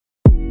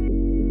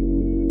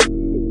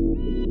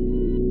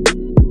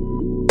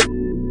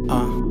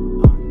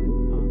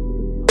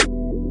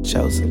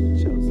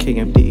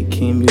KMD,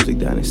 King Music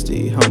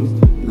Dynasty,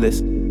 homie.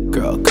 Listen,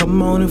 girl,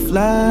 come on and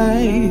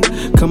fly.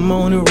 Come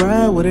on and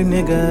ride with a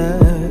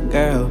nigga.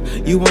 Girl,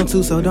 you want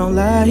to, so don't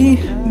lie.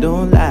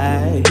 Don't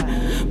lie.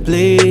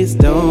 Please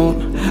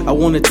don't. I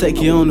wanna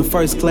take you on a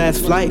first class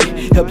flight.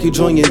 Help you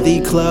join your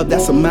D club,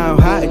 that's a mile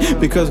high.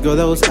 Because girl,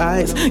 those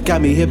eyes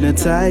got me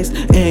hypnotized.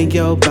 And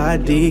your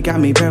body got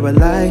me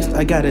paralyzed.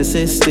 I gotta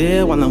sit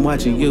still while I'm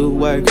watching you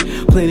work.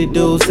 Plenty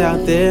dudes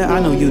out there, I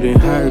know you done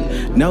hurt.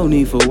 No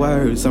need for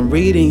words, I'm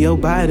reading your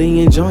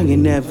body,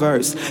 enjoying that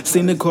verse.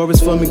 Sing the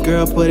chorus for me,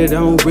 girl, put it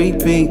on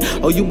repeat.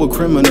 Oh, you a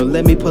criminal,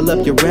 let me pull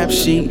up your rap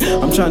sheet.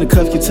 I'm trying to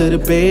cuff you to the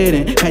bed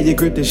and how you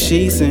grip the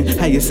sheets. And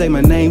how you say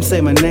my name,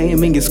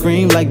 and you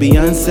scream like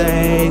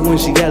Beyonce when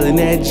she yelling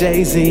at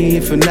Jay-Z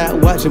for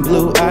not watching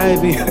Blue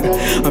Ivy.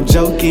 I'm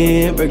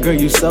joking, but girl,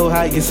 you so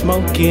hot, you're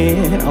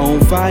smoking on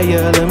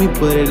fire. Let me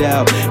put it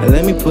out, and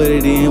let me put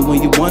it in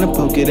when you wanna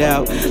poke it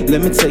out.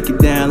 Let me take it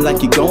down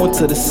like you're going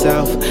to the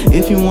south.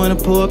 If you wanna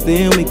pull up,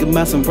 then we can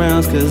buy some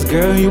rounds. Cause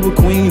girl, you a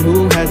queen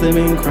who hasn't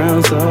been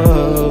crowned.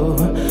 So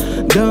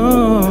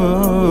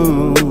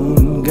don't,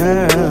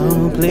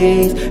 girl,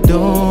 please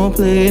don't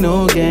play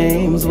no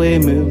games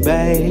with me,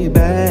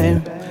 baby.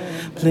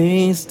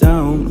 Please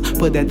don't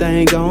put that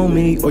thing on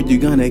me, or you're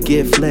gonna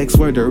get flex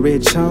word the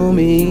rich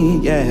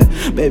homie. Yeah,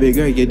 baby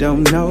girl, you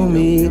don't know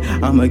me.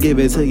 I'ma give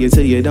it to you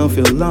till you don't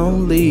feel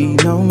lonely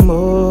no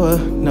more,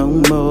 no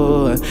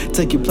more.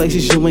 Take you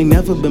places you ain't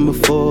never been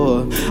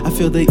before. I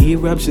feel the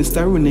eruption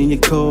stirring in your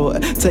core.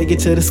 Take it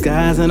to the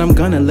skies and I'm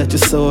gonna let you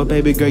soar.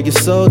 Baby girl, you're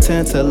so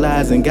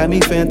tantalizing. Got me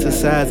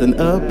fantasizing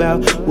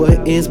about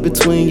what is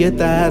between your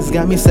thighs.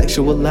 Got me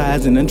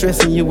sexualizing,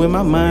 undressing you in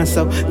my mind,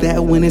 so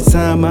that when it's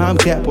time I'm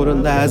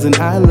capitalizing.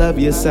 I love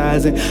your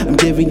sizing. I'm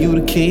giving you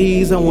the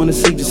keys. I wanna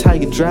see just how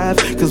you drive.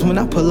 Cause when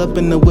I pull up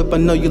in the whip, I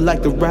know you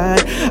like to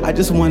ride. I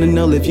just wanna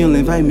know if you'll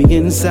invite me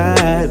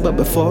inside. But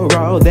before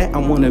all that, I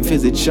wanna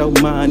visit your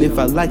mind. If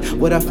I like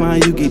what I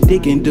find, you get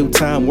dick in due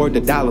time. Word a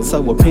dollar,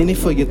 so a penny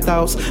for your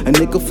thoughts, a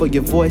nickel for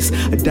your voice,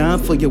 a dime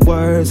for your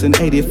words, and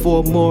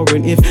 84 more.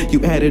 And if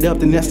you add it up,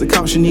 then that's the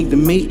cost you need to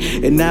meet.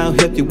 And I'll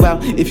help you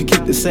out if you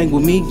keep the same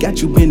with me.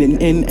 Got you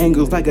bending in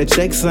angles like a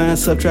check sign.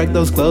 Subtract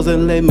those clothes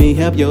and let me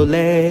help your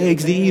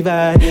legs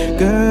divide.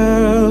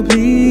 Girl,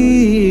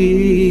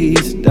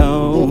 please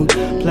don't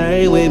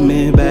play with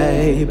me,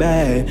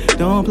 baby.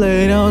 Don't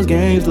play those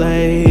games,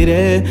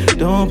 lady.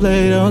 Don't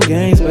play those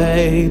games,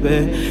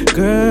 baby.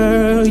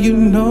 Girl, you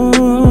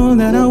know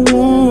that I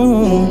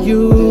want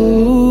you.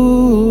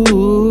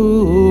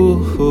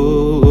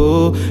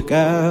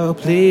 Girl,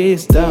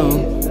 please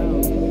don't.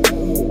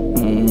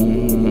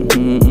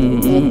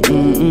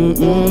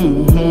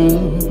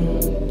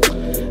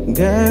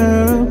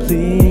 Girl,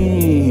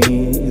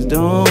 please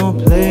don't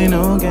play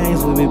no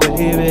games with me,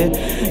 baby.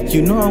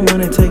 You know I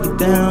wanna take it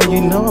down.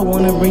 You know I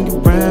wanna bring it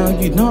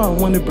round. You know I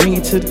wanna bring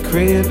it to the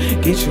crib.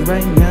 Get you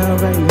right now,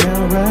 right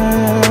now,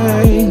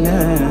 right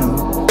now.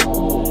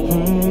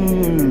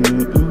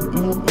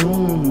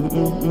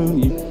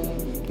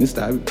 You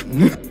stop it.